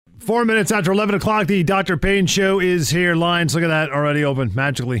4 minutes after 11 o'clock, the Dr. Payne Show is here. Lines, look at that, already open,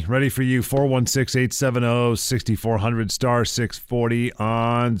 magically, ready for you. 416-870-6400, star 640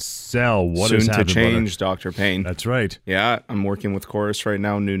 on cell. What Soon is to happening, change, brother? Dr. Payne. That's right. Yeah, I'm working with Chorus right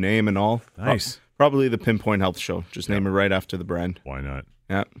now, new name and all. Nice. Probably the Pinpoint Health Show. Just name it right after the brand. Why not?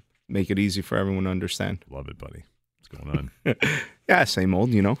 Yeah, make it easy for everyone to understand. Love it, buddy. What's going on? Yeah, same old,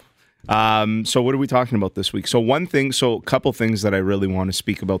 you know. So what are we talking about this week? So a couple things that I really want to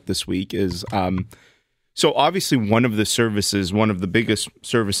speak about this week is, so obviously one of the biggest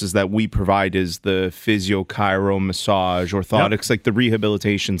services that we provide is the physio, chiro, massage, orthotics, like the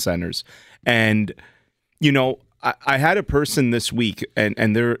rehabilitation centers. And, you know, I had a person this week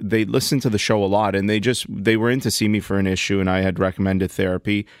and they listened to the show a lot and they were in to see me for an issue and I had recommended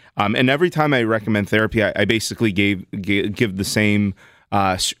therapy. And every time I recommend therapy, I basically give the same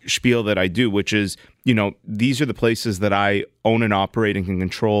spiel that I do, which is, you know, these are the places that I own and operate and can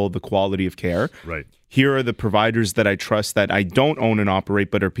control the quality of care. Right. Here are the providers that I trust that I don't own and operate,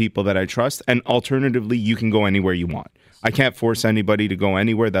 but are people that I trust. And alternatively, you can go anywhere you want. I can't force anybody to go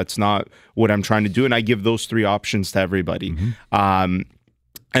anywhere. That's not what I'm trying to do. And I give those three options to everybody. Mm-hmm.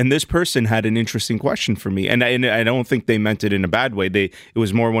 And this person had an interesting question for me. And I don't think they meant it in a bad way. It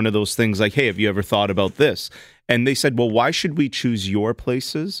was more one of those things like, hey, have you ever thought about this? And they said, well, why should we choose your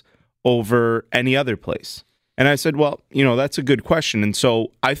places over any other place? And I said, well, you know, that's a good question. And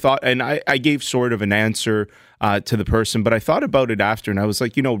so I thought, and I gave sort of an answer to the person, but I thought about it after and I was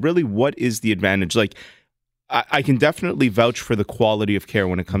like, you know, really, what is the advantage? Like, I can definitely vouch for the quality of care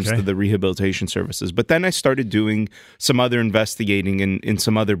when it comes to the rehabilitation services. But then I started doing some other investigating in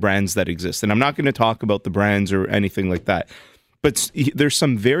some other brands that exist. And I'm not going to talk about the brands or anything like that. But there's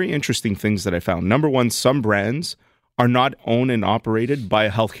some very interesting things that I found. Number one, some brands are not owned and operated by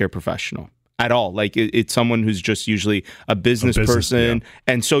a healthcare professional at all. Like it's someone who's just usually a business person. Yeah.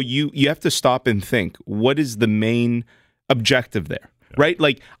 And so you have to stop and think, what is the main objective there? Right?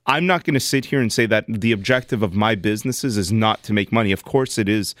 Like, I'm not going to sit here and say that the objective of my businesses is not to make money. Of course, it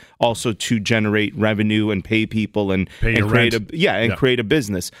is also to generate revenue and pay people and create create a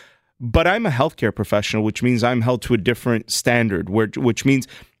business. But I'm a healthcare professional, which means I'm held to a different standard, which means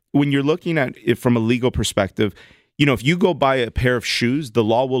when you're looking at it from a legal perspective, you know, if you go buy a pair of shoes, the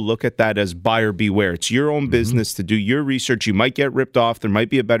law will look at that as buyer beware. It's your own business to do your research. You might get ripped off. There might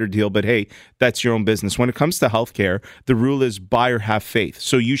be a better deal, but hey, that's your own business. When it comes to healthcare, the rule is buyer have faith.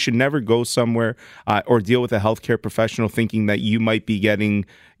 So you should never go somewhere or deal with a healthcare professional thinking that you might be getting,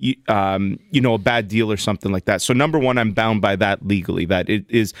 a bad deal or something like that. So number one, I'm bound by that legally, that it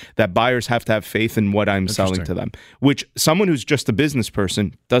is that buyers have to have faith in what I'm selling to them, which someone who's just a business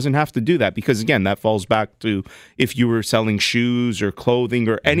person doesn't have to do that because, again, that falls back to if you were selling shoes or clothing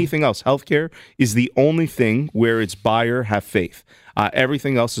or anything else. Healthcare is the only thing where it's buyer have faith.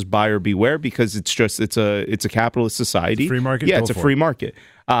 Everything else is buyer beware because it's a capitalist society. Free market. Yeah, it's a free market.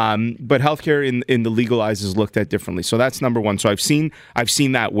 But healthcare in the legal eyes is looked at differently. So that's number one. So I've seen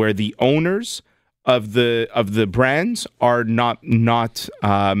that where the owners of the brands are not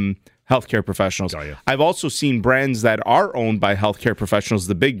healthcare professionals. I've also seen brands that are owned by healthcare professionals,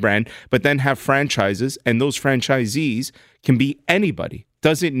 the big brand, but then have franchises, and those franchisees can be anybody.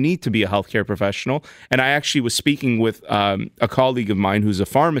 Doesn't need to be a healthcare professional. And I actually was speaking with a colleague of mine who's a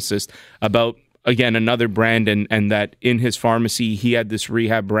pharmacist about, again, another brand, and that in his pharmacy, he had this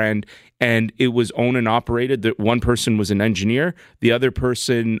rehab brand, and it was owned and operated. That one person was an engineer, the other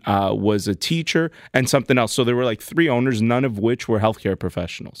person was a teacher, and something else. So there were like three owners, none of which were healthcare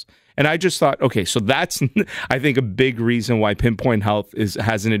professionals. And I just thought, okay, so that's, I think, a big reason why Pinpoint Health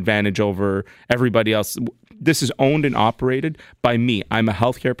has an advantage over everybody else. This is owned and operated by me. I'm a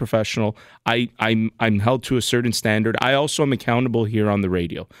healthcare professional. I'm held to a certain standard. I also am accountable here on the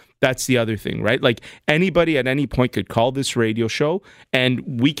radio. That's the other thing, right? Like anybody at any point could call this radio show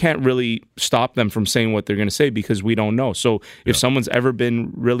and we can't really stop them from saying what they're going to say because we don't know. So if someone's ever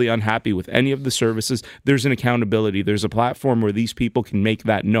been really unhappy with any of the services, there's an accountability. There's a platform where these people can make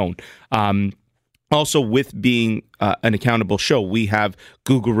that known. Also, with being an accountable show, we have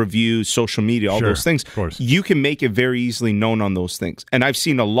Google reviews, social media, all those things. Of course. You can make it very easily known on those things. And I've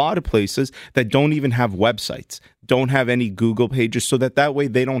seen a lot of places that don't even have websites, don't have any Google pages, so that way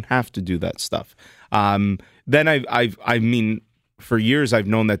they don't have to do that stuff. Then I mean, for years I've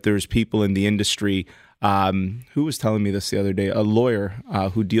known that there's people in the industry. Who was telling me this the other day? A lawyer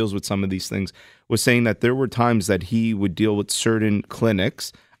who deals with some of these things was saying that there were times that he would deal with certain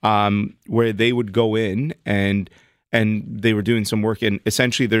clinics where they would go in and they were doing some work, and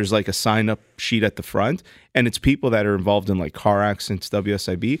essentially there's like a sign-up sheet at the front, and it's people that are involved in like car accidents,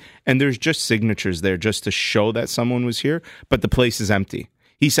 WSIB, and there's just signatures there just to show that someone was here, but the place is empty.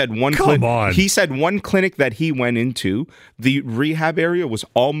 He said one He said one clinic that he went into, the rehab area was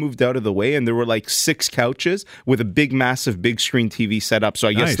all moved out of the way, and there were like 6 couches with a big, massive, big screen TV set up. So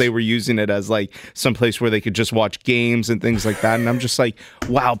I guess they were using it as like some place where they could just watch games and things like that. And I'm just like,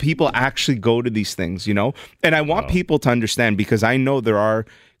 wow, people actually go to these things, you know? And I want people to understand, because I know there are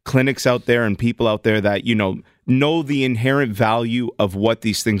clinics out there and people out there that, you know the inherent value of what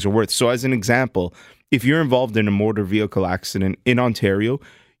these things are worth. So as an example, if you're involved in a motor vehicle accident in Ontario,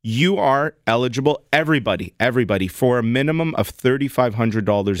 you are eligible, everybody, for a minimum of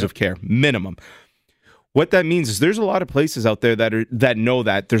 $3,500 of care, minimum. What that means is there's a lot of places out there that know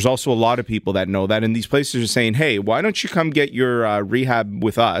that. There's also a lot of people that know that, and these places are saying, "Hey, why don't you come get your rehab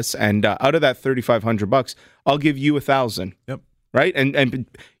with us? And out of that $3,500, I'll give you $1,000." Yep. Right, and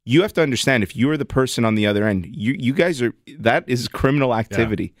you have to understand, if you're the person on the other end, you guys are, that is criminal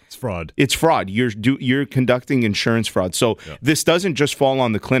activity. Yeah, it's fraud. It's fraud. You're conducting insurance fraud. So this doesn't just fall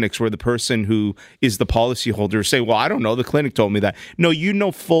on the clinics where the person who is the policyholder say, "Well, I don't know, the clinic told me that." No, you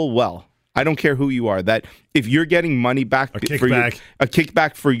know full well, I don't care who you are, that if you're getting money back, a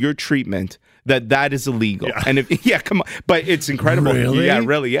kickback for your treatment, that is illegal. Yeah. And come on, but it's incredible. Really? Yeah,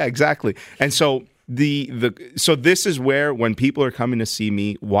 really, yeah, exactly. And so so this is where, when people are coming to see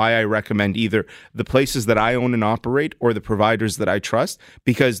me, why I recommend either the places that I own and operate or the providers that I trust,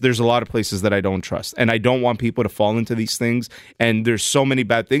 because there's a lot of places that I don't trust, and I don't want people to fall into these things. And there's so many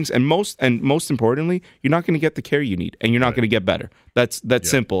bad things, and most importantly, you're not going to get the care you need, and you're not going to get better. That's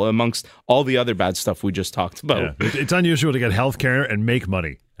simple, amongst all the other bad stuff we just talked about. Yeah. It's unusual to get health care and make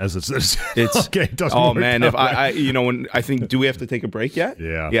money. As it's okay. It oh man, if I when I think, do we have to take a break yet?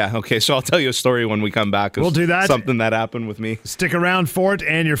 Yeah. Okay, so I'll tell you a story when we come back. We'll do that. Something that happened with me. Stick around for it,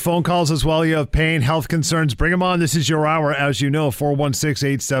 and your phone calls as well. You have pain, health concerns, bring them on. This is your hour, as you know.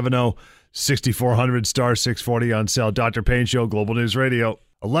 416-870-6400 star 640 on cell. Dr. Payne Show, Global News Radio.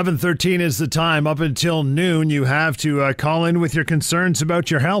 11:13 is the time. Up until noon, you have to call in with your concerns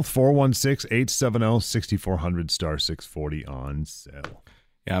about your health. 416-870-6400 star 640 on cell.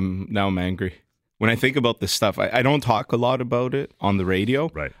 Yeah, I'm angry. When I think about this stuff, I don't talk a lot about it on the radio,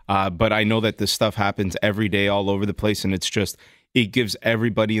 right? But I know that this stuff happens every day all over the place, and it gives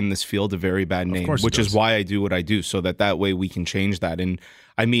everybody in this field a very bad name, which is why I do what I do, so that way we can change that. And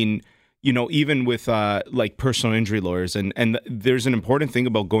I mean, even with like personal injury lawyers, and there's an important thing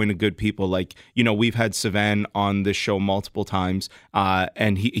about going to good people. Like, we've had Savan on this show multiple times,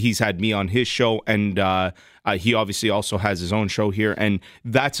 and he's had me on his show, and he obviously also has his own show here, and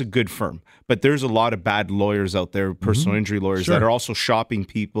that's a good firm. But there's a lot of bad lawyers out there, personal injury lawyers, that are also shopping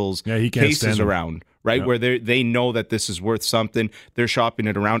people's cases around, right? Yep. Where they know that this is worth something. They're shopping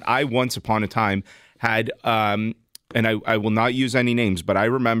it around. I once upon a time had, and I will not use any names, but I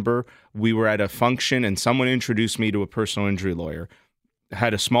remember we were at a function and someone introduced me to a personal injury lawyer.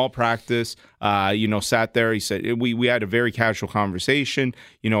 Had a small practice, sat there. He said, we had a very casual conversation.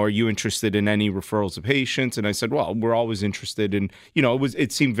 Are you interested in any referrals of patients? And I said, well, we're always interested in,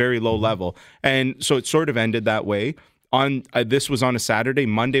 it seemed very low level. And so it sort of ended that way. This was on a Saturday.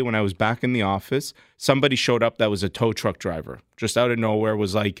 Monday, when I was back in the office, somebody showed up that was a tow truck driver, just out of nowhere,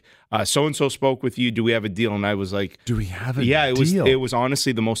 was like, so-and-so spoke with you. Do we have a deal? And I was like, do we have a deal? Yeah, it was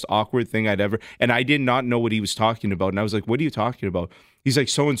honestly the most awkward thing I'd ever, and I did not know what he was talking about. And I was like, what are you talking about? He's like,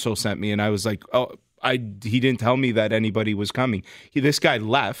 so-and-so sent me. And I was like, oh, he didn't tell me that anybody was coming. This guy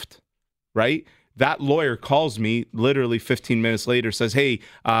left, right? That lawyer calls me literally 15 minutes later, says, hey,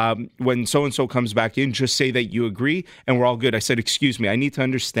 when so-and-so comes back in, just say that you agree and we're all good. I said, excuse me, I need to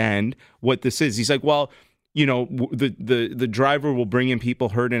understand what this is. He's like, well, the driver will bring in people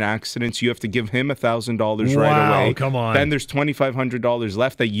hurt in accidents. You have to give him $1,000 right away. Come on. Then there's $2,500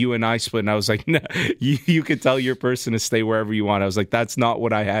 left that you and I split. And I was like, no, you could tell your person to stay wherever you want. I was like, that's not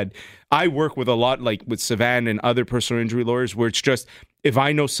what I had. I work with a lot, like with Savan and other personal injury lawyers, where it's just, if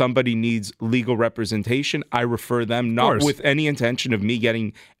I know somebody needs legal representation, I refer them, not with any intention of me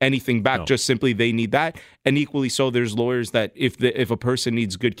getting anything back, just simply they need that. And equally so, there's lawyers that if a person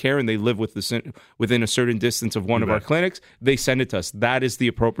needs good care and they live within a certain distance of one of our clinics, they send it to us. That is the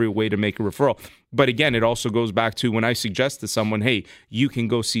appropriate way to make a referral. But again, it also goes back to when I suggest to someone, hey, you can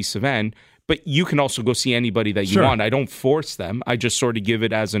go see Savan, but you can also go see anybody that you want. I don't force them. I just sort of give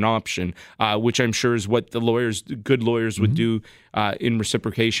it as an option, which I'm sure is what good lawyers would do in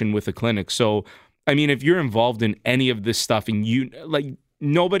reciprocation with a clinic. So, I mean, if you're involved in any of this stuff and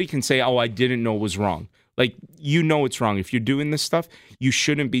nobody can say, oh, I didn't know it was wrong. Like, it's wrong. If you're doing this stuff, you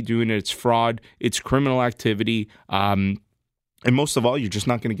shouldn't be doing it. It's fraud. It's criminal activity. And most of all, you're just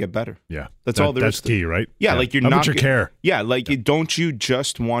not going to get better. Yeah. That's all there is. That's key, right? Yeah, like you're How not about your care? Yeah, like don't you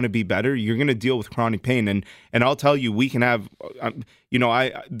just want to be better? You're going to deal with chronic pain. And I'll tell you, we can have,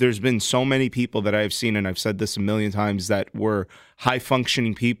 there's been so many people that I've seen, and I've said this a million times, that were high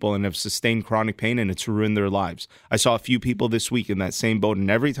functioning people and have sustained chronic pain, and it's ruined their lives. I saw a few people this week in that same boat,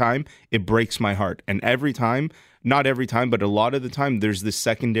 and every time it breaks my heart. And every time, not every time, but a lot of the time, there's this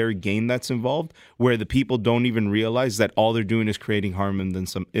secondary gain that's involved where the people don't even realize that all they're doing is creating harm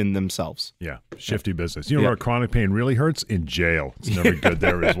in themselves. Yeah, shifty business. You know where chronic pain really hurts? In jail. It's never good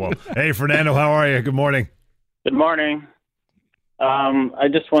there as well. Hey, Fernando, how are you? Good morning. Good morning. I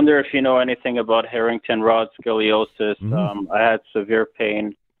just wonder if you know anything about Harrington rod scoliosis. I had severe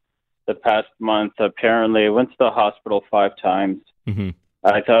pain the past month. Apparently, I went to the hospital 5 times.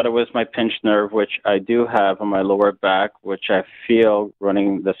 I thought it was my pinched nerve, which I do have on my lower back, which I feel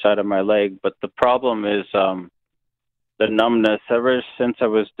running the side of my leg. But the problem is the numbness. Ever since I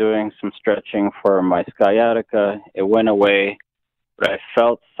was doing some stretching for my sciatica, it went away. But I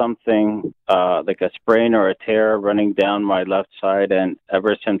felt something like a sprain or a tear running down my left side, and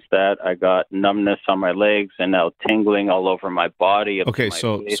ever since that, I got numbness on my legs and now tingling all over my body. Okay,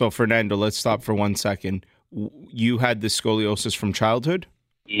 so Fernando, let's stop for 1 second. You had this scoliosis from childhood?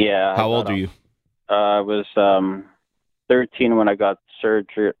 Yeah. How old are you? I was 13 when I got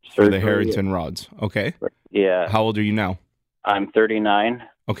surgery. For the Harrington rods. Okay. Yeah. How old are you now? I'm 39.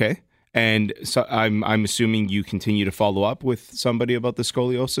 Okay. And so I'm assuming you continue to follow up with somebody about the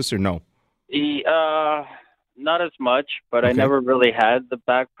scoliosis, or no? Not as much, but I never really had the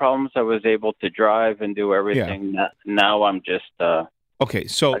back problems. I was able to drive and do everything. Yeah. Now I'm just... Okay,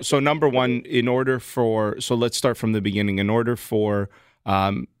 so number one, so let's start from the beginning. In order for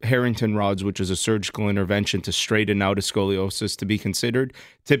Harrington rods, which is a surgical intervention to straighten out a scoliosis, to be considered,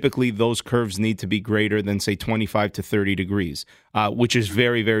 typically those curves need to be greater than, say, 25 to 30 degrees, which is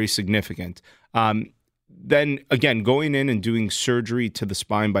very, very significant. Then, again, going in and doing surgery to the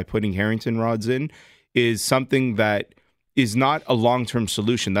spine by putting Harrington rods in is something that is not a long-term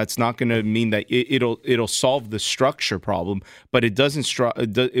solution. That's not going to mean that it'll solve the structure problem, but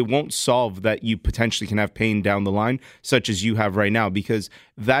it won't solve that you potentially can have pain down the line, such as you have right now, because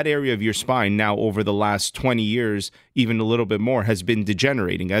that area of your spine now over the last 20 years, even a little bit more, has been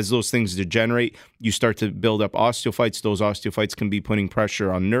degenerating. As those things degenerate, you start to build up osteophytes. Those osteophytes can be putting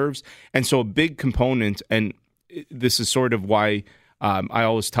pressure on nerves. And so a big component, and this is sort of why I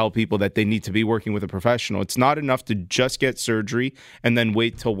always tell people that they need to be working with a professional. It's not enough to just get surgery and then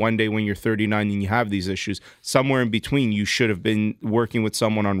wait till one day when you're 39 and you have these issues. Somewhere in between, you should have been working with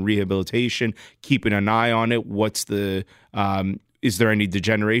someone on rehabilitation, keeping an eye on it. Is there any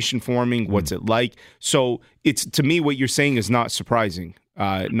degeneration forming? What's it like? So it's, to me, what you're saying is not surprising,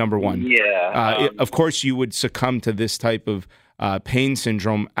 number one. Yeah. Of course, you would succumb to this type of pain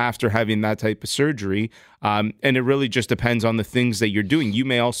syndrome after having that type of surgery. And it really just depends on the things that you're doing. You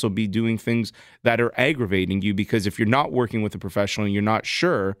may also be doing things that are aggravating you, because if you're not working with a professional and you're not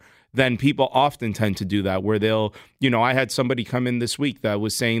sure, then people often tend to do that, where they'll, I had somebody come in this week that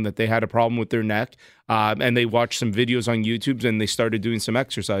was saying that they had a problem with their neck, and they watched some videos on YouTube and they started doing some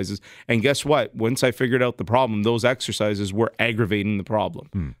exercises. And guess what? Once I figured out the problem, those exercises were aggravating the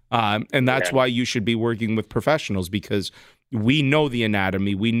problem. And that's why you should be working with professionals, because we know the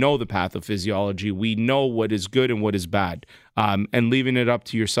anatomy, we know the pathophysiology, we know what is good and what is bad. And leaving it up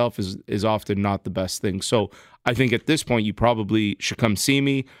to yourself is often not the best thing. So I think at this point, you probably should come see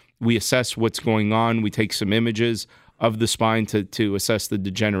me. We assess what's going on. We take some images of the spine to assess the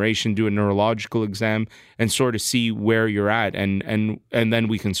degeneration, do a neurological exam, and sort of see where you're at. And then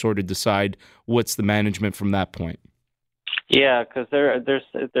we can sort of decide what's the management from that point. Yeah, because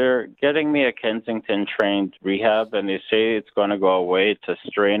they're getting me a Kensington-trained rehab, and they say it's going to go away to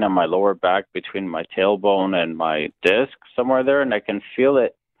strain on my lower back between my tailbone and my disc, somewhere there, and I can feel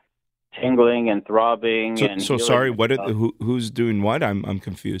it tingling and throbbing. So sorry, who's doing what? I'm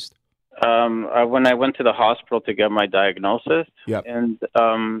confused. When I went to the hospital to get my diagnosis, and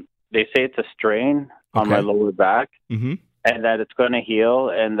they say it's a strain on my lower back. And that it's going to heal,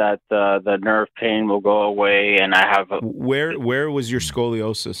 and that the nerve pain will go away, and I have Where was your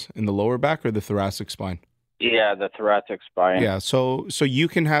scoliosis? In the lower back or the thoracic spine? Yeah, the thoracic spine. Yeah, so you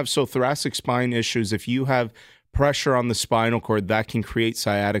can have thoracic spine issues. If you have pressure on the spinal cord, that can create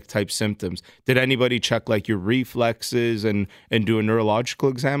sciatic type symptoms. Did anybody check like your reflexes and do a neurological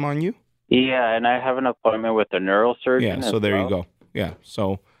exam on you? Yeah, and I have an appointment with a neurosurgeon. Yeah, so there you go. Yeah,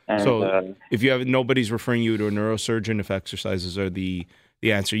 so if you have nobody's referring you to a neurosurgeon, if exercises are the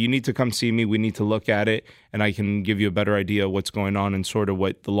answer, you need to come see me. We need to look at it, and I can give you a better idea of what's going on and sort of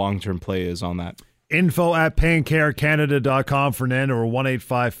what the long-term play is on that. info@paincarecanada.com. Fernando, or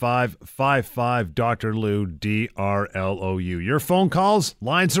 1-855-55-Dr. Lou, DRLOU. Your phone calls,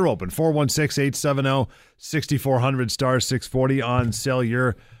 lines are open. 416-870-6400, star 640 on sale.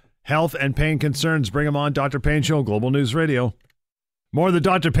 Your health and pain concerns, bring them on. Dr. Payne Show, Global News Radio. More of the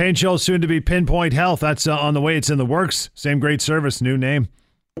Dr. Payne Show, soon to be Pinpoint Health. That's on the way. It's in the works. Same great service, new name.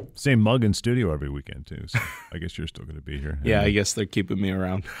 Same mug in studio every weekend, too. So I guess you're still going to be here. Yeah, I guess they're keeping me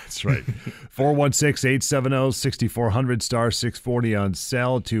around. That's right. 416-870-6400, star 640 on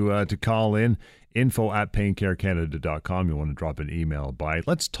cell to call in. Info@paincarecanada.com. You want to drop an email by.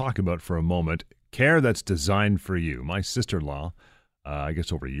 Let's talk about for a moment care that's designed for you. My sister-in-law, I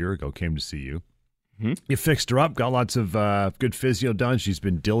guess over a year ago, came to see you. Mm-hmm. You fixed her up, got lots of good physio done. She's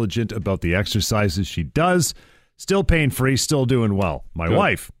been diligent about the exercises she does. Still pain-free, still doing well. My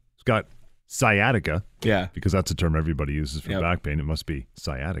wife has got sciatica. Yeah. Because that's a term everybody uses for back pain. It must be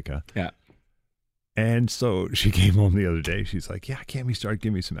sciatica. Yeah. And so she came home the other day. She's like, can't we start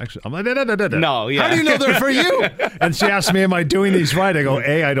giving me some exercise? I'm like, no. No, yeah. How do you know they're for you? And she asked me, am I doing these right? I go,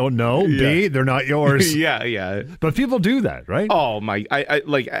 A, I don't know. B, they're not yours. Yeah. But people do that, right? Oh, my. I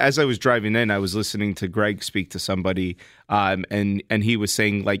like, as I was driving in, I was listening to Greg speak to somebody, and he was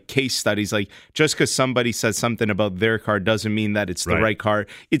saying, like, case studies, like, just because somebody says something about their car doesn't mean that it's the right car.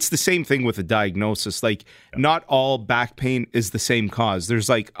 It's the same thing with a diagnosis. Like, not all back pain is the same cause. There's,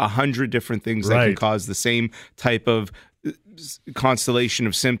 like, 100 different things that can cause the same type of constellation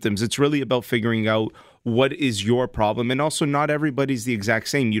of symptoms. It's really about figuring out what is your problem. And also, not everybody's the exact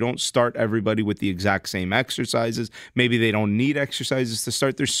same. You don't start everybody with the exact same exercises. Maybe they don't need exercises to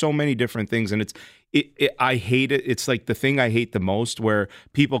start. There's so many different things. And I hate it. It's like the thing I hate the most, where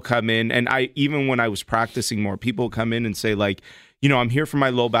people come in, and even when I was practicing more, people come in and say, like, I'm here for my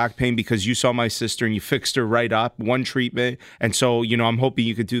low back pain because you saw my sister and you fixed her right up, one treatment. And so, I'm hoping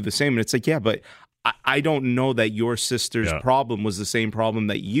you could do the same. And it's like, yeah, but I don't know that your sister's problem was the same problem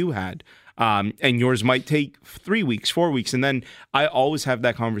that you had. And yours might take 3 weeks, 4 weeks. And then I always have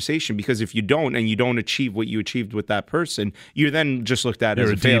that conversation, because if you don't, and you don't achieve what you achieved with that person, you're then just looked at as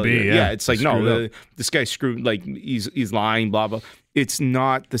a failure. DB, it's like, no, this guy's screwed, like he's lying, blah, blah. It's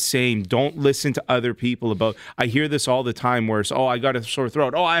not the same. Don't listen to other people about, I hear this all the time where it's, I got a sore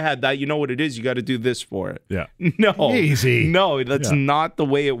throat. Oh, I had that. You know what it is? You got to do this for it. Yeah. No. Easy. No, that's not the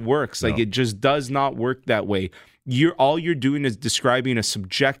way it works. Like, it just does not work that way. All you're doing is describing a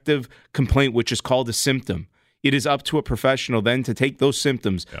subjective complaint, which is called a symptom. It is up to a professional then to take those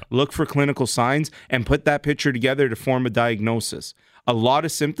symptoms, look for clinical signs, and put that picture together to form a diagnosis. A lot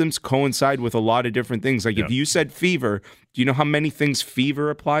of symptoms coincide with a lot of different things. Like if you said fever, do you know how many things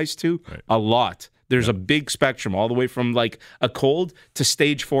fever applies to? Right. A lot. There's a big spectrum, all the way from like a cold to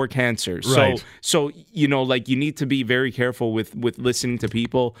stage 4 cancer. Right. So like you need to be very careful with listening to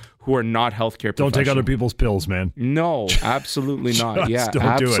people who are not healthcare professionals. Don't take other people's pills, man. No, absolutely not. Don't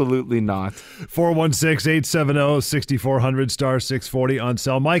absolutely not. 416-870-6400, star 640 on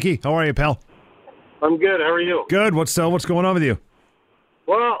cell. Mikey, how are you, pal? I'm good. How are you? Good. What's going on with you?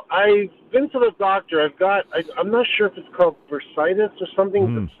 Well, I've been to the doctor. I'm not sure if it's called bursitis or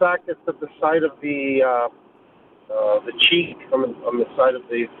something. The sac that's at the side of the cheek on the side of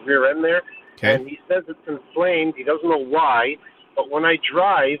the rear end there. Okay. And he says it's inflamed. He doesn't know why. But when I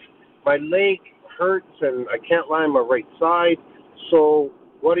drive, my leg hurts and I can't lie on my right side. So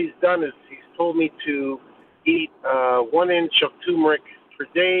what he's done is he's told me to eat 1 inch of turmeric per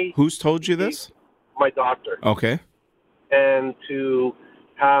day. Who's told you this? My doctor. Okay. And to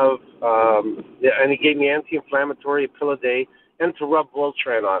have, and he gave me anti-inflammatory, a pill a day, and to rub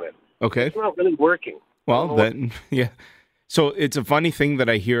Voltaren on it. Okay. It's not really working. Well, then, yeah. So it's a funny thing that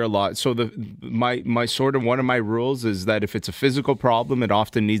I hear a lot. So my sort of one of my rules is that if it's a physical problem, it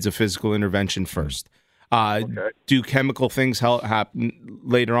often needs a physical intervention first. Do chemical things happen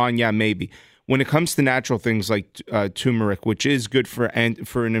later on? Yeah, maybe. When it comes to natural things like turmeric, which is good for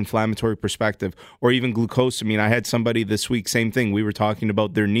an inflammatory perspective, or even glucosamine. I had somebody this week, same thing. We were talking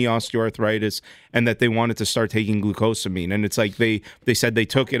about their knee osteoarthritis and that they wanted to start taking glucosamine. And it's like they said they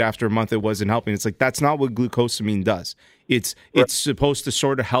took it after a month, it wasn't helping. It's like, that's not what glucosamine does. It's supposed to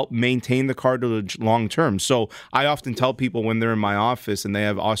sort of help maintain the cartilage long term. So I often tell people when they're in my office and they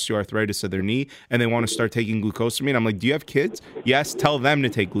have osteoarthritis of their knee and they want to start taking glucosamine, I'm like, do you have kids? Yes, tell them to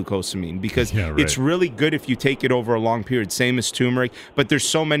take glucosamine, because it's really good if you take it over a long period, same as turmeric. But there's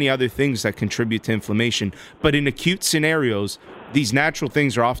so many other things that contribute to inflammation. But in acute scenarios, these natural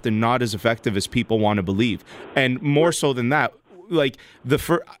things are often not as effective as people want to believe. And more so than that, like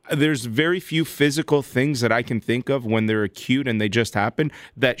there's very few physical things that I can think of when they're acute and they just happen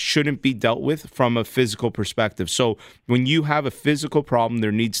that shouldn't be dealt with from a physical perspective. So when you have a physical problem,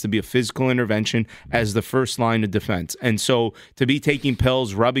 there needs to be a physical intervention as the first line of defense. And so to be taking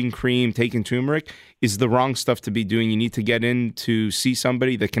pills, rubbing cream, taking turmeric is the wrong stuff to be doing. You need to get in to see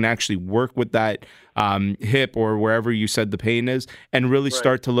somebody that can actually work with that hip or wherever you said the pain is, and really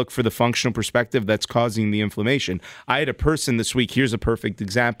start to look for the functional perspective that's causing the inflammation. I had a person this week, here's a perfect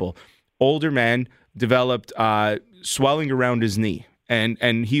example. Older man developed swelling around his knee,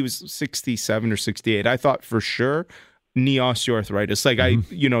 and he was 67 or 68. I thought for sure knee osteoarthritis.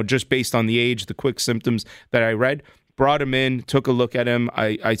 Like just based on the age, the quick symptoms that I read, brought him in, took a look at him.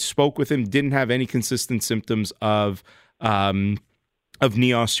 I spoke with him, didn't have any consistent symptoms of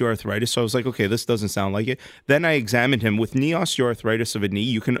knee osteoarthritis. So I was like, okay, this doesn't sound like it. Then I examined him. With knee osteoarthritis of a knee,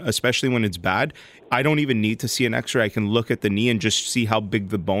 you can, especially when it's bad, I don't even need to see an x-ray. I can look at the knee and just see how big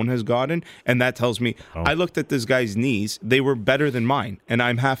the bone has gotten. And that tells me, I looked at this guy's knees. They were better than mine. And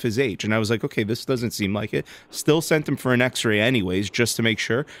I'm half his age. And I was like, okay, this doesn't seem like it. Still sent him for an x-ray anyways, just to make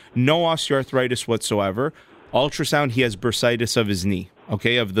sure. No osteoarthritis whatsoever. Ultrasound, he has bursitis of his knee,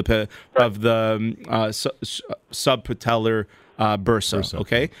 okay, of the subpatellar bursa,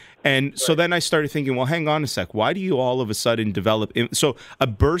 okay? And so then I started thinking, well, hang on a sec. Why do you all of a sudden develop... So a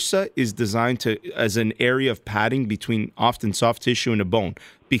bursa is designed as an area of padding between often soft tissue and a bone.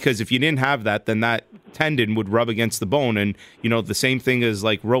 Because if you didn't have that, then that tendon would rub against the bone. And, the same thing as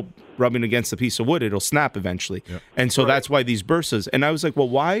like rope rubbing against a piece of wood, it'll snap eventually. Yep. And so that's why these bursas... And I was like, well,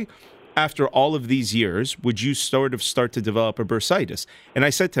 why... after all of these years, would you start to develop a bursitis? And I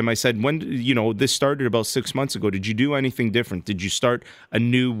said to him, when, this started about 6 months ago, did you do anything different? Did you start a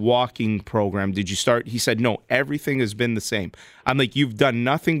new walking program? He said, no, everything has been the same. I'm like, you've done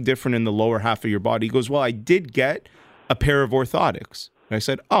nothing different in the lower half of your body. He goes, well, I did get a pair of orthotics. And I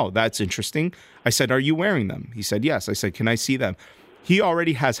said, oh, that's interesting. I said, are you wearing them? He said, yes. I said, can I see them? He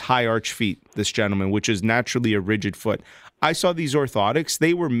already has high arch feet, this gentleman, which is naturally a rigid foot. I saw these orthotics.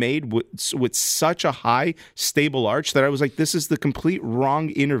 They were made with such a high, stable arch that I was like, this is the complete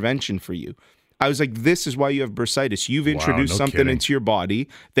wrong intervention for you. I was like, this is why you have bursitis. You've introduced something into your body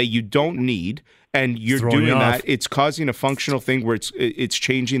that you don't need, and you're doing that. It's causing a functional thing where it's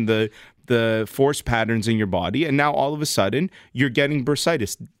changing the force patterns in your body, and now all of a sudden, you're getting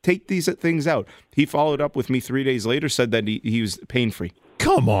bursitis. Take these things out. He followed up with me 3 days later, said that he was pain-free.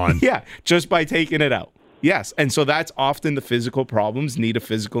 Come on. Yeah, just by taking it out. Yes, and so that's often the physical problems need a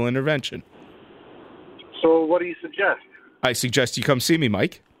physical intervention. So what do you suggest? I suggest you come see me,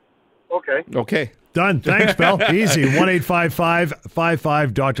 Mike. Okay. Done. Thanks, Bill. Easy.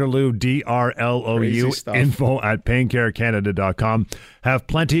 1-855-55 Lou, DRLOU. info@paincarecanada.com. Have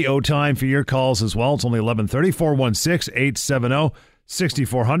plenty of time for your calls as well. It's only 11:30.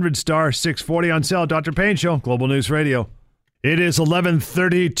 416-870-6400 star 640 on sale. Dr. Payne Show, Global News Radio. It is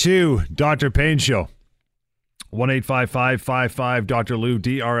 11:32. Dr. Payne Show. 1-855-55 Lou,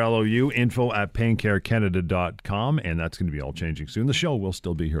 DRLOU, info@paincarecanada.com, and that's going to be all changing soon. The show will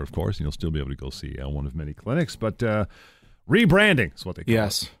still be here, of course, and you'll still be able to go see one of many clinics, but rebranding is what they call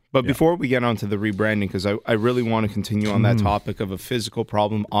it. But before we get on to the rebranding, because I really want to continue on that topic of a physical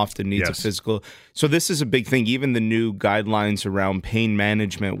problem often needs a physical. So this is a big thing, even the new guidelines around pain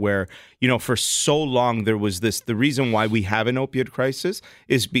management where, for so long there was this, the reason why we have an opioid crisis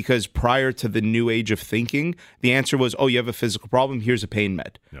is because prior to the new age of thinking, the answer was, oh, you have a physical problem, here's a pain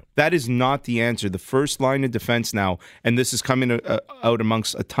med. Yep. That is not the answer. The first line of defense now, and this is coming out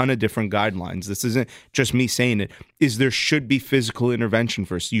amongst a ton of different guidelines, this isn't just me saying it, is there should be physical intervention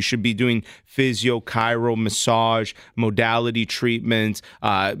first. You should be doing physio, chiro, massage, modality treatments,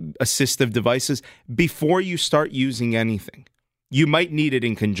 assistive devices before you start using anything. You might need it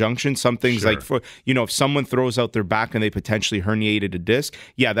in conjunction. Some things like if someone throws out their back and they potentially herniated a disc,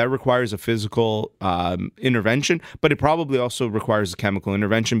 that requires a physical intervention, but it probably also requires a chemical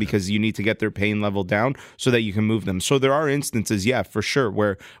intervention because you need to get their pain level down so that you can move them. So there are instances, for sure,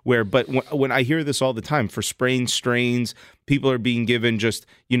 but when I hear this all the time for sprains, strains, people are being given just,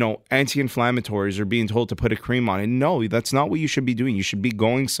 anti-inflammatories or being told to put a cream on it. No, that's not what you should be doing. You should be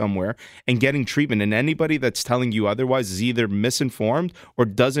going somewhere and getting treatment. And anybody that's telling you otherwise is either misinformed or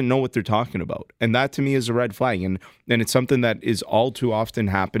doesn't know what they're talking about. And that to me is a red flag. And it's something that is all too often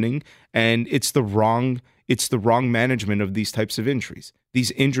happening. And it's the wrong management of these types of injuries.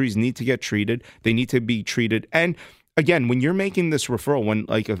 These injuries need to get treated. They need to be treated. And again, when you're making this referral, when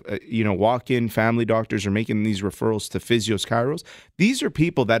walk-in family doctors are making these referrals to physios, chiros, these are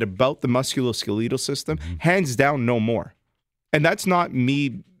people that about the musculoskeletal system, hands down, know more. And that's not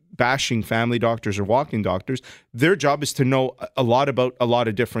me bashing family doctors or walk-in doctors. Their job is to know a lot about a lot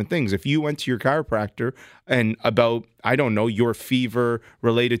of different things. If you went to your chiropractor and about, I don't know, your fever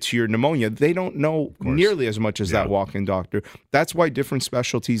related to your pneumonia, they don't know nearly as much as that walk-in doctor. That's why different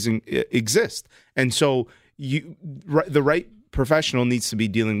specialties exist. And so the right professional needs to be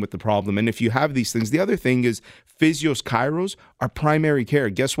dealing with the problem. And if you have these things, the other thing is physios, chiros are primary care.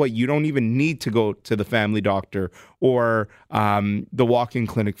 Guess what? You don't even need to go to the family doctor or the walk-in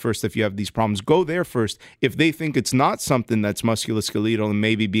clinic first if you have these problems. Go there first. If they think it's not something that's musculoskeletal and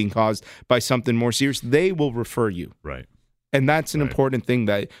maybe being caused by something more serious, they will refer you. Right. And that's an important thing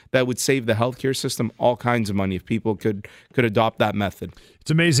that would save the healthcare system all kinds of money if people could adopt that method. It's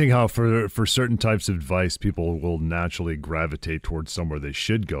amazing how for certain types of advice, people will naturally gravitate towards somewhere they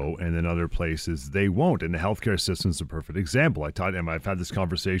should go, and in other places they won't. And the healthcare system is a perfect example. I've had this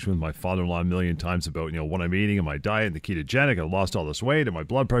conversation with my father-in-law a million times about what I'm eating and my diet and the ketogenic. I lost all this weight and my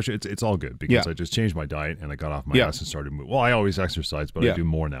blood pressure. It's all good because I just changed my diet and I got off my ass and started moving. Well, I always exercise, but I do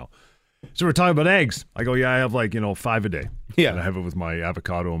more now. So we're talking about eggs. I go, I have 5 a day. Yeah. And I have it with my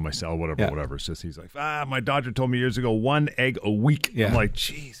avocado and my salad, whatever. It's just, he's like, my doctor told me years ago, 1 egg a week. Yeah. I'm like,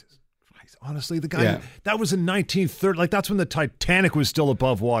 Jesus Christ. Honestly, the guy, that was in 1930. That's when the Titanic was still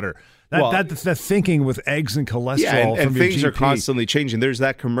above water. That thinking with eggs and cholesterol and from your things GP. are constantly changing. There's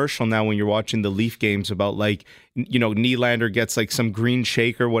that commercial now when you're watching the Leaf games about Nylander gets some green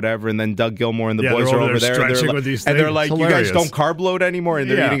shake or whatever, and then Doug Gilmour and the boys are over there and they're like, you guys don't carb load anymore, and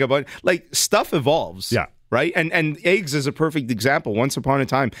they're eating a bunch. Stuff evolves. Yeah. Right? And eggs is a perfect example. Once upon a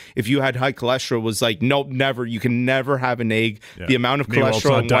time, if you had high cholesterol, it was like, nope, never. You can never have an egg. Yeah. The amount of cholesterol. It's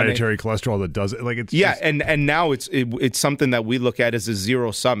not dietary cholesterol that does it. And now it's something that we look at as a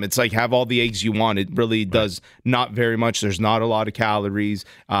zero sum. It's like, have all the eggs you want. It really does not very much. There's not a lot of calories.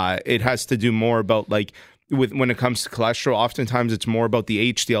 It has to do more about when it comes to cholesterol, oftentimes it's more about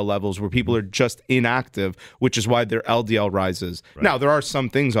the HDL levels where people are just inactive, which is why their LDL rises. Right. Now, there are some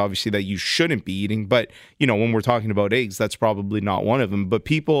things, obviously, that you shouldn't be eating, but, when we're talking about eggs, that's probably not one of them. But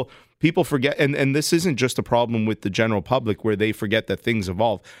people forget, and this isn't just a problem with the general public where they forget that things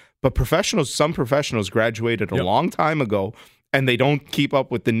evolve, but some professionals graduated a long time ago, and they don't keep up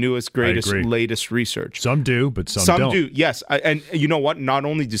with the newest, greatest, latest research. Some do, but some don't. Some do, yes. And you know what? Not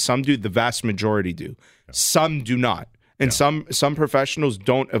only do some do, the vast majority do. Some do not. And some professionals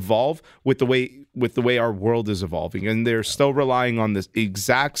don't evolve with the way our world is evolving. And they're still relying on the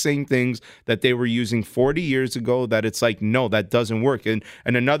exact same things that they were using 40 years ago, that it's like, no, that doesn't work. And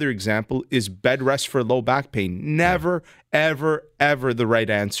another example is bed rest for low back pain. Never, ever, ever the right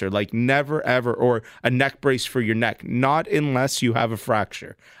answer. Never, ever. Or a neck brace for your neck. Not unless you have a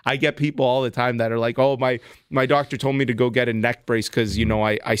fracture. I get people all the time that are like, oh, my doctor told me to go get a neck brace because,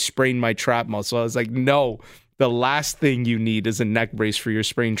 I sprained my trap muscle. I was like, no. The last thing you need is a neck brace for your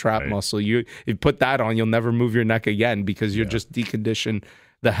sprained trap muscle. You put that on, you'll never move your neck again because you'll just decondition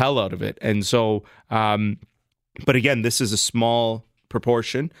the hell out of it. And so, but again, this is a small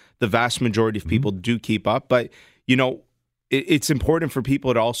proportion. The vast majority of people do keep up. But, it's important for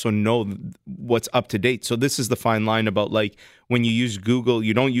people to also know what's up to date. So this is the fine line about when you use Google,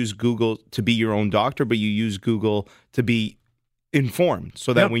 you don't use Google to be your own doctor, but you use Google to be informed,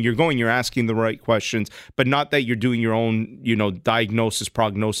 so that when you're going, you're asking the right questions, but not that you're doing your own, diagnosis,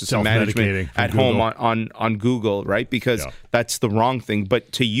 prognosis, and management at home on Google, right? Because that's the wrong thing.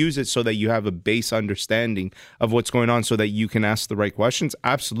 But to use it so that you have a base understanding of what's going on, so that you can ask the right questions,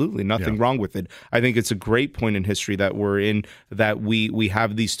 absolutely nothing wrong with it. I think it's a great point in history that we're in, that we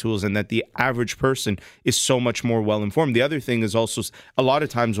have these tools, and that the average person is so much more well informed. The other thing is also, a lot of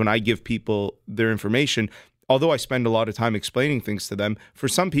times when I give people their information, although I spend a lot of time explaining things to them, for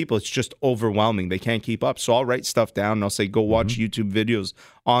some people it's just overwhelming. They can't keep up. So I'll write stuff down and I'll say, go watch YouTube videos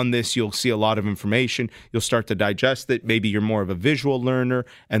on this. You'll see a lot of information. You'll start to digest it. Maybe you're more of a visual learner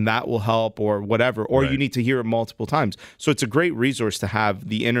and that will help, or whatever. Or you need to hear it multiple times. So it's a great resource to have,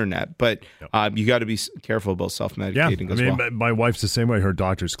 the internet. But you got to be careful about self-medicating as well. My wife's the same way. Her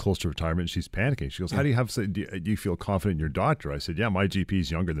doctor's close to retirement. She's panicking. She goes, how do you feel confident in your doctor? I said, my GP's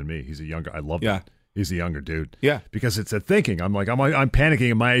younger than me. I love that. He's a younger dude. Yeah. Because it's a thinking. I'm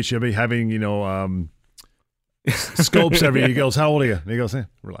panicking at my age. Should be having, scopes every. He goes, how old are you? And he goes,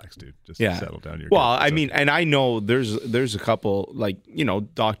 relax, dude. Just settle down. And I know there's a couple,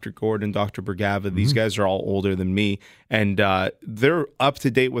 Dr. Gordon, Dr. Bergava. These guys are all older than me. And they're up to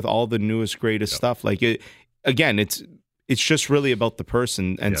date with all the newest, greatest stuff. It's just really about the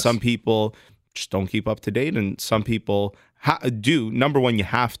person. And some people just don't keep up to date. And some people do. Number one, you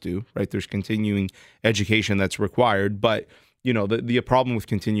have to, right? There's continuing education that's required, but the problem with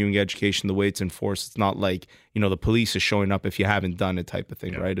continuing education, the way it's enforced, it's not like, the police is showing up if you haven't done it type of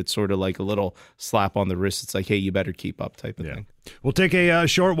thing, right? It's sort of like a little slap on the wrist. It's like, hey, you better keep up type of thing. We'll take a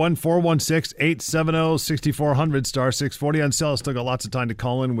short one, 416-870-6400, star 640 on cell. Still got lots of time to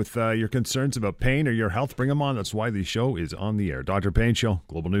call in with your concerns about pain or your health. Bring them on. That's why the show is on the air. Dr. Payne Show,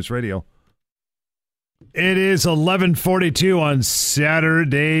 Global News Radio. It is 11:42 on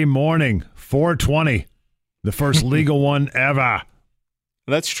Saturday morning, 4:20. The first legal one ever.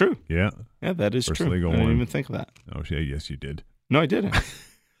 That's true. Yeah. Yeah, that is first true. Legal I didn't one. even think of that. Oh, yeah, yes, you did. No, I didn't.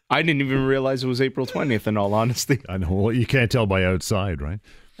 I didn't even realize it was April 20th, in all honesty. I know. Well, you can't tell by outside, right?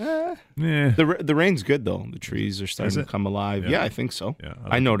 Yeah. The rain's good, though. The trees are starting to come alive. Yeah, I think so. Yeah,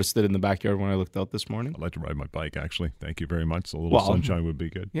 I noticed it in the backyard when I looked out this morning. I'd like to ride my bike, actually. Thank you very much. A little sunshine would be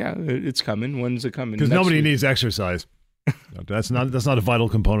good. Yeah, it's coming. When's it coming? Because nobody needs exercise. That's not a vital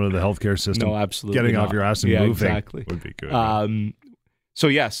component of the healthcare system. No, absolutely Getting not. off your ass and moving exactly. would be good.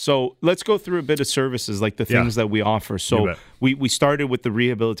 So let's go through a bit of services, like the things that we offer. So we started with the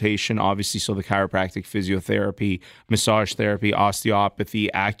rehabilitation, obviously, so the chiropractic, physiotherapy, massage therapy, osteopathy,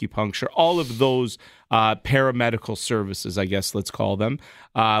 acupuncture, all of those paramedical services, I guess let's call them.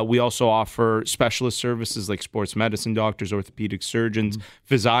 We also offer specialist services like sports medicine doctors, orthopedic surgeons,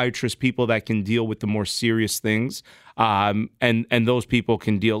 physiatrists, people that can deal with the more serious things. And those people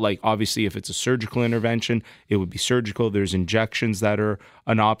can deal, like, obviously, if it's a surgical intervention, it would be surgical. There's injections that are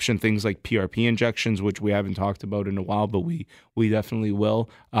an option, things like PRP injections, which we haven't talked about in a while, but we definitely will,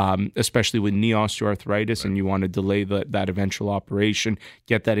 especially with knee osteoarthritis, and you want to delay that eventual operation,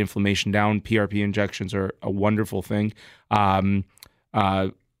 get that inflammation down. PRP injections are a wonderful thing.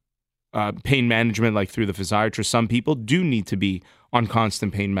 Pain management, like through the physiatrist, some people do need to be on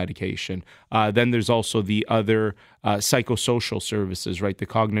constant pain medication. Then there's also the other psychosocial services, right? The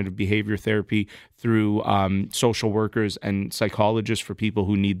cognitive behavior therapy through social workers and psychologists for people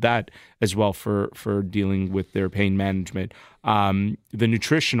who need that as well for dealing with their pain management. The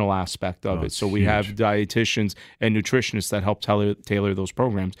nutritional aspect of it. So we have dietitians and nutritionists that help tailor those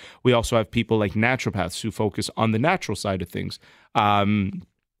programs. We also have people like naturopaths who focus on the natural side of things.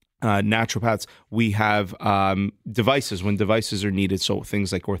 Naturopaths, we have devices when devices are needed, so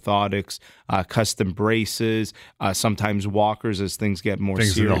things like orthotics, custom braces, sometimes walkers as things get more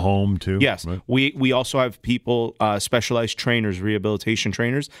things serious. In the home too. Yes, right? we also have people, specialized trainers, rehabilitation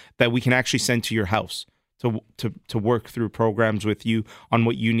trainers that we can actually send to your house to work through programs with you on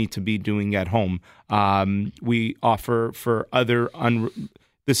what you need to be doing at home. We offer for other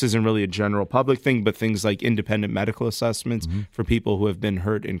this isn't really a general public thing, but things like independent medical assessments for people who have been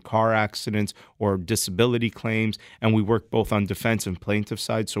hurt in car accidents or disability claims. And we work both on defense and plaintiff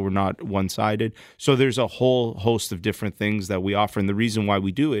side, so we're not one-sided. So there's a whole host of different things that we offer. And the reason why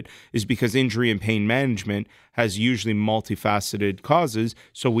we do it is because injury and pain management has usually multifaceted causes,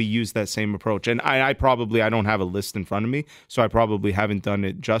 so we use that same approach. And I don't have a list in front of me, so I probably haven't done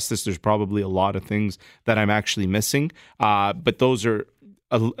it justice. There's probably a lot of things that I'm actually missing, but those are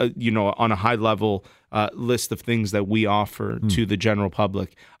on a high level list of things that we offer to the general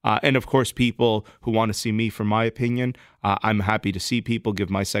public. And of course, people who want to see me for my opinion, I'm happy to see people, give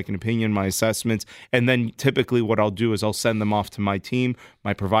my second opinion, my assessments. And then typically what I'll do is I'll send them off to my team,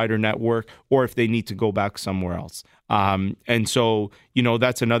 my provider network, or if they need to go back somewhere else. And so,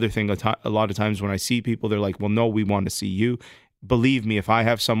 that's another thing. A lot of times when I see people, they're like, well, no, we want to see you. Believe me, if I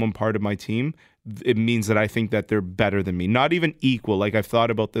have someone part of my team, it means that I think that they're better than me. Not even equal. Like, I've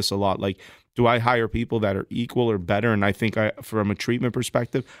thought about this a lot. Like, do I hire people that are equal or better? And I think from a treatment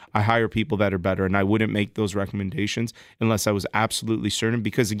perspective, I hire people that are better. And I wouldn't make those recommendations unless I was absolutely certain.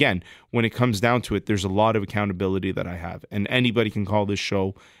 Because again, when it comes down to it, there's a lot of accountability that I have. And anybody can call this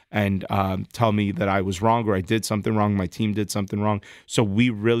show and tell me that I was wrong or I did something wrong, my team did something wrong. So we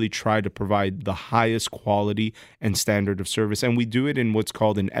really try to provide the highest quality and standard of service. And we do it in what's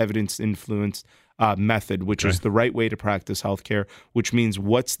called an evidence-influenced method, which is the right way to practice healthcare, which means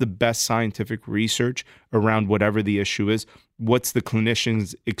what's the best scientific research around whatever the issue is, what's the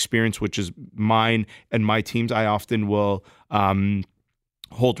clinician's experience, which is mine and my team's. I often will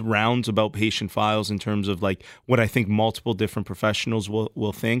hold rounds about patient files in terms of like what I think multiple different professionals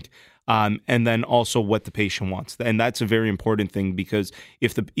will think. And then also what the patient wants. And that's a very important thing because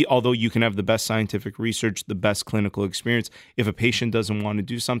although you can have the best scientific research, the best clinical experience, if a patient doesn't want to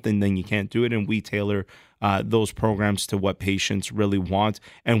do something, then you can't do it. And we tailor those programs to what patients really want.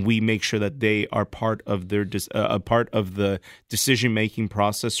 And we make sure that they are part of the decision-making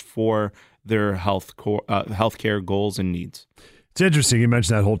process for their healthcare goals and needs. It's interesting you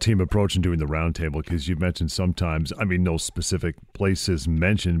mentioned that whole team approach and doing the roundtable because you mentioned sometimes, no specific places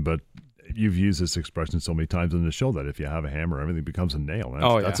mentioned, but You've used this expression so many times on the show that if you have a hammer, everything becomes a nail.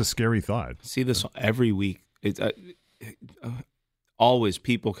 That's a scary thought. See this every week. It's always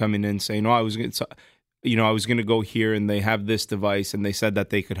people coming in saying, "Oh, I was going to go here, and they have this device, and they said that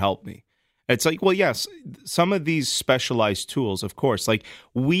they could help me." It's like, well, yes, some of these specialized tools, of course, like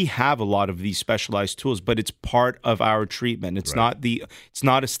we have a lot of these specialized tools, but it's part of our treatment. It's not a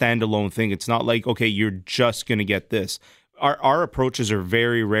standalone thing. It's not like, okay, you're just going to get this. Our approaches are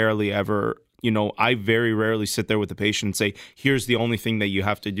very rarely ever, I very rarely sit there with the patient and say, here's the only thing that you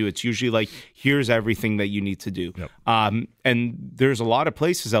have to do. It's usually like, here's everything that you need to do. Yep. And there's a lot of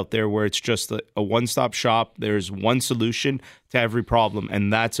places out there where it's just a one-stop shop. There's one solution to every problem,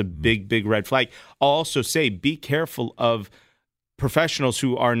 and that's a big, big red flag. I'll also say, be careful of professionals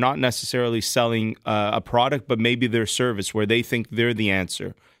who are not necessarily selling a product, but maybe their service where they think they're the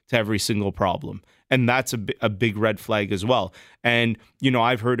answer to every single problem. And that's a big red flag as well. And,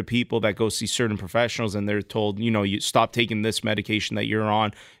 I've heard of people that go see certain professionals and they're told, you stop taking this medication that you're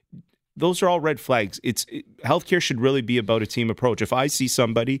on. Those are all red flags. Healthcare should really be about a team approach. If I see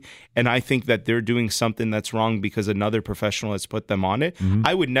somebody and I think that they're doing something that's wrong because another professional has put them on it,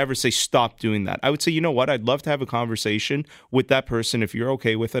 I would never say stop doing that. I would say, you know what, I'd love to have a conversation with that person. If you're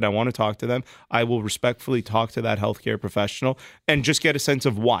okay with it, I want to talk to them. I will respectfully talk to that healthcare professional and just get a sense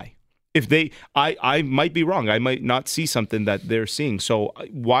of why. If I might be wrong. I might not see something that they're seeing. So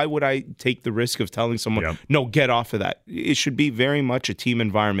why would I take the risk of telling someone, no, get off of that? It should be very much a team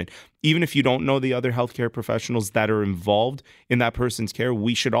environment. Even if you don't know the other healthcare professionals that are involved in that person's care,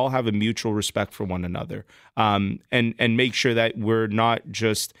 we should all have a mutual respect for one another, and make sure that we're not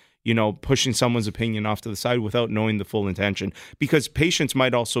just pushing someone's opinion off to the side without knowing the full intention. Because patients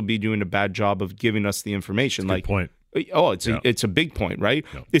might also be doing a bad job of giving us the information. Good point. Oh, it's a big point, right?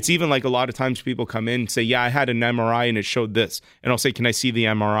 No. It's even like a lot of times people come in and say, yeah, I had an MRI and it showed this. And I'll say, can I see the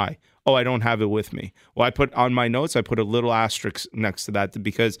MRI? Oh, I don't have it with me. Well, I put on my notes, I put a little asterisk next to that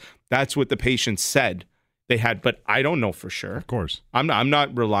because that's what the patient said they had, but I don't know for sure. Of course. I'm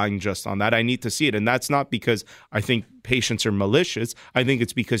not relying just on that. I need to see it. And that's not because I think patients are malicious. I think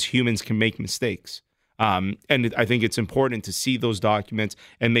it's because humans can make mistakes. And I think it's important to see those documents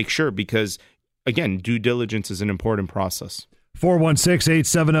and make sure because again, due diligence is an important process.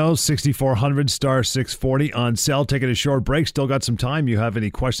 416-870-6400, star 640 on cell. Taking a short break. Still got some time. You have any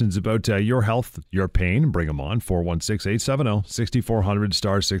questions about your health, your pain, bring them on. 416-870-6400,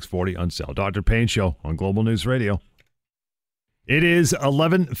 star 640 on cell. Dr. Payne Show on Global News Radio. It is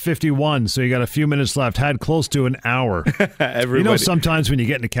 11:51, so you got a few minutes left. Had close to an hour. Sometimes when you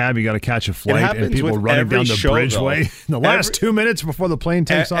get in a cab, you got to catch a flight, and people running down the bridgeway. In the last 2 minutes before the plane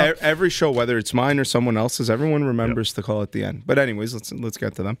takes off. Every show, whether it's mine or someone else's, everyone remembers to call at the end. But anyways, let's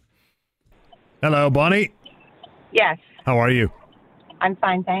get to them. Hello, Bonnie. Yes. How are you? I'm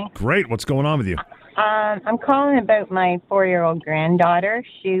fine, thanks. Great. What's going on with you? I'm calling about my 4-year-old granddaughter.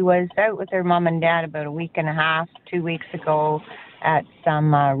 She was out with her mom and dad about a week and a half, 2 weeks ago at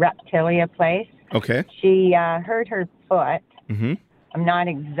some reptilia place. Okay. She hurt her foot. Mm-hmm. I'm not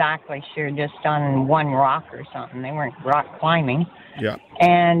exactly sure, just on one rock or something. They weren't rock climbing. Yeah.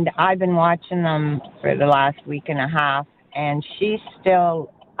 And I've been watching them for the last week and a half, and she's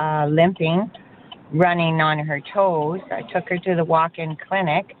still limping, running on her toes. I took her to the walk-in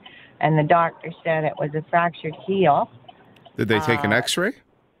clinic, and the doctor said it was a fractured heel. Did they take an x-ray?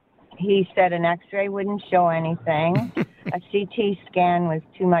 He said an x-ray wouldn't show anything. A CT scan was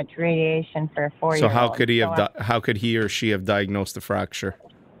too much radiation for a 4-year-old. So how could he or she have diagnosed the fracture?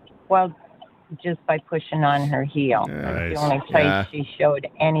 Well, just by pushing on her heel. That's the only place she showed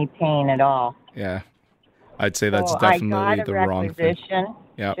any pain at all. Yeah. I'd say that's definitely the wrong thing.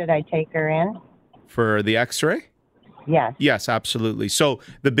 Yep. Should I take her in? For the x-ray? Yes. Yes, absolutely. So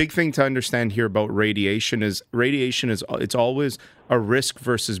the big thing to understand here about radiation is it's always a risk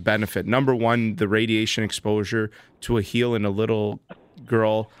versus benefit. Number one, the radiation exposure to a heel in a little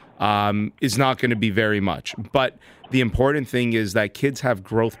girl is not going to be very much. But the important thing is that kids have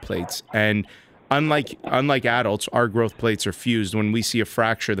growth plates, and unlike adults, our growth plates are fused. When we see a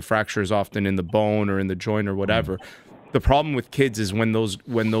fracture, the fracture is often in the bone or in the joint or whatever. The problem with kids is when those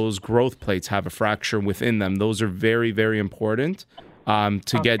growth plates have a fracture within them. Those are very, very important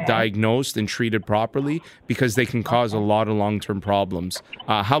to get diagnosed and treated properly because they can cause a lot of long-term problems.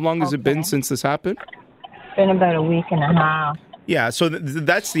 How long has it been since this happened? It's been about a week and a half. Yeah, so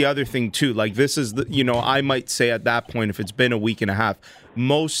that's the other thing too. Like this is I might say at that point, if it's been a week and a half,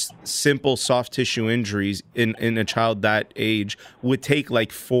 most simple soft tissue injuries in a child that age would take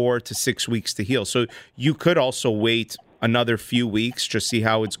like 4 to 6 weeks to heal. So you could also wait another few weeks, just see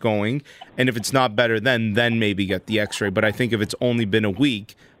how it's going. And if it's not better then maybe get the x-ray. But I think if it's only been a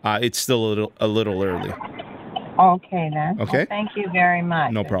week, it's still a little early. Okay, then. Okay. Well, thank you very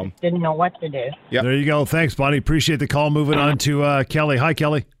much. No problem. I just didn't know what to do. Yep. There you go. Thanks, Bonnie. Appreciate the call. Moving on to Kelly. Hi,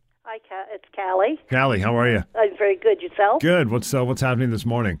 Kelly. Hi, it's Callie. Callie, how are you? I'm very good. Yourself? Good. What's happening this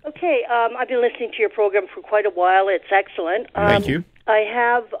morning? Okay, I've been listening to your program for quite a while. It's excellent. Thank you. I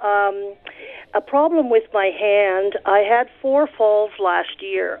have a problem with my hand. I had 4 falls last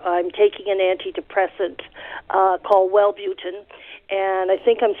year. I'm taking an antidepressant called Wellbutrin, and I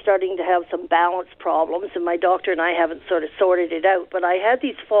think I'm starting to have some balance problems, and my doctor and I haven't sort of sorted it out. But I had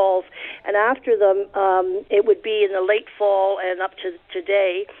these falls, and after them, it would be in the late fall and up to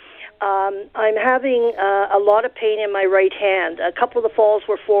today, I'm having a lot of pain in my right hand. A couple of the falls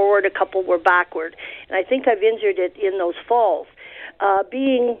were forward, a couple were backward, and I think I've injured it in those falls. I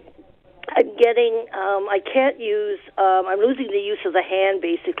can't use, I'm losing the use of the hand,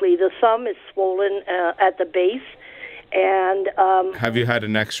 basically. The thumb is swollen at the base. And have you had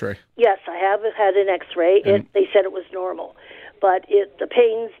an X-ray? Yes, I have had an X-ray. They said it was normal. But the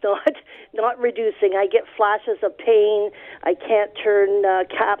pain's not reducing. I get flashes of pain. I can't turn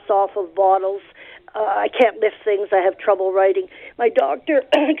caps off of bottles. I can't lift things. I have trouble writing. My doctor,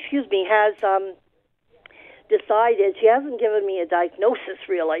 has decided, she hasn't given me a diagnosis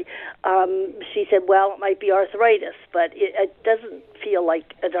really. She said, well, it might be arthritis, but it doesn't feel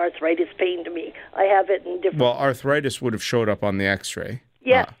like an arthritis pain to me. I have it in different... Well, arthritis would have showed up on the X-ray.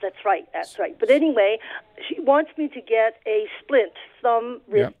 Yes, that's right. But anyway, she wants me to get a splint, thumb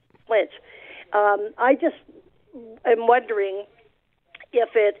wrist splint. I just am wondering if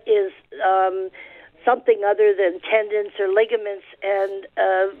it is something other than tendons or ligaments, and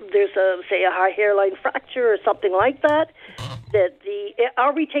there's a hairline fracture or something like that.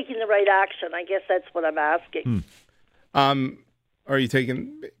 Are we taking the right action? I guess that's what I'm asking. Are you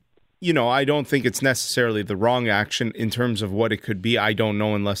taking? I don't think it's necessarily the wrong action in terms of what it could be. I don't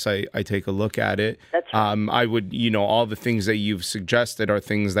know unless I take a look at it. That's right. I would, all the things that you've suggested are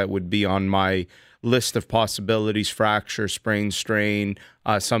things that would be on my list of possibilities: fracture, sprain, strain,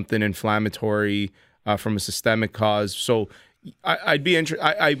 something inflammatory from a systemic cause. So I'd be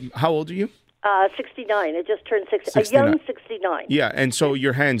interested. How old are you? 69. I just turned 60. 69. A young 69. Yeah, and so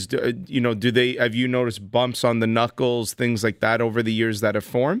your hands, have you noticed bumps on the knuckles, things like that over the years that have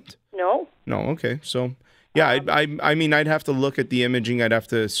formed? No, okay. So, yeah, I mean, I'd have to look at the imaging. I'd have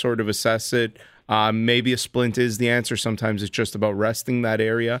to sort of assess it. Maybe a splint is the answer. Sometimes it's just about resting that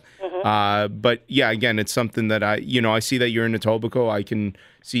area. Mm-hmm. But, yeah, again, it's something that I see that you're in Etobicoke. I can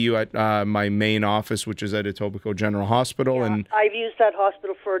see you at my main office, which is at Etobicoke General Hospital. Yeah, and I've used that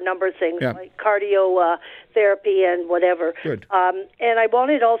hospital for a number of things, like cardio therapy and whatever. Good. And I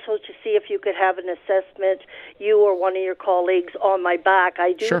wanted also to see if you could have an assessment, you or one of your colleagues, on my back.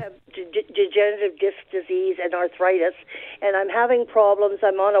 I do have degenerative disc disease and arthritis, and I'm having problems.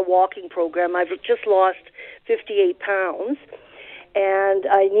 I'm on a walking program. I've just lost 58 pounds. And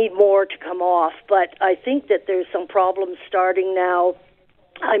I need more to come off, but I think that there's some problems starting now.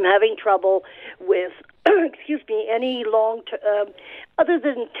 I'm having trouble with, any long, other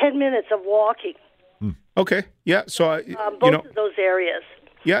than 10 minutes of walking. Okay, yeah. So both of those areas.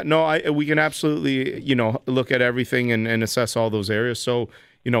 Yeah, no, we can absolutely, look at everything and assess all those areas. So,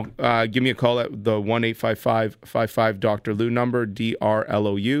 give me a call at the 1-855-55-Dr. Lou number,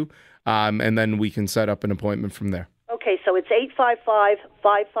 DRLOU, and then we can set up an appointment from there. Okay, so it's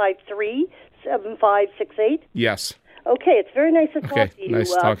 855-553-7568? Yes. Okay, it's very nice to talk to you.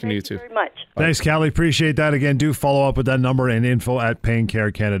 Nice talking to you, too. Thank you very much. Thanks, Callie. Appreciate that. Again, do follow up with that number and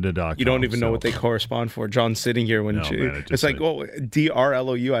info@paincarecanada.com. You don't even know what they correspond for. John's sitting here when it's like,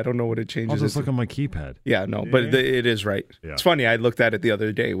 DRLOU. I don't know what it changes. I'll just look on my keypad. Yeah, no, but it is right. Yeah. It's funny. I looked at it the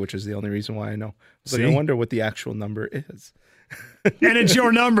other day, which is the only reason why I know. I wonder what the actual number is. And it's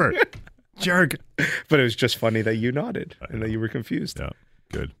your number. Jerk. But it was just funny that you nodded and that you were confused. Yeah,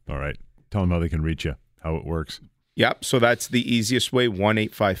 good. All right. Tell them how they can reach you, how it works. Yep. So that's the easiest way.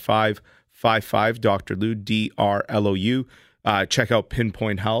 1-855-55-Dr. Lou, DRLOU. Check out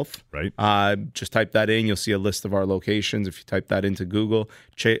Pinpoint Health. Right. Just type that in. You'll see a list of our locations. If you type that into Google,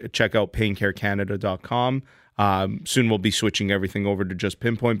 check out paincarecanada.com. Soon we'll be switching everything over to just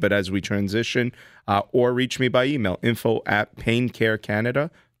Pinpoint, but as we transition, or reach me by email,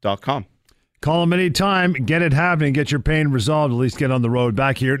 info@paincarecanada.com. Call them anytime. Get it happening. Get your pain resolved. At least get on the road.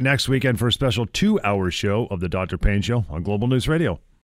 Back here next weekend for a special 2-hour show of the Dr. Payne Show on Global News Radio.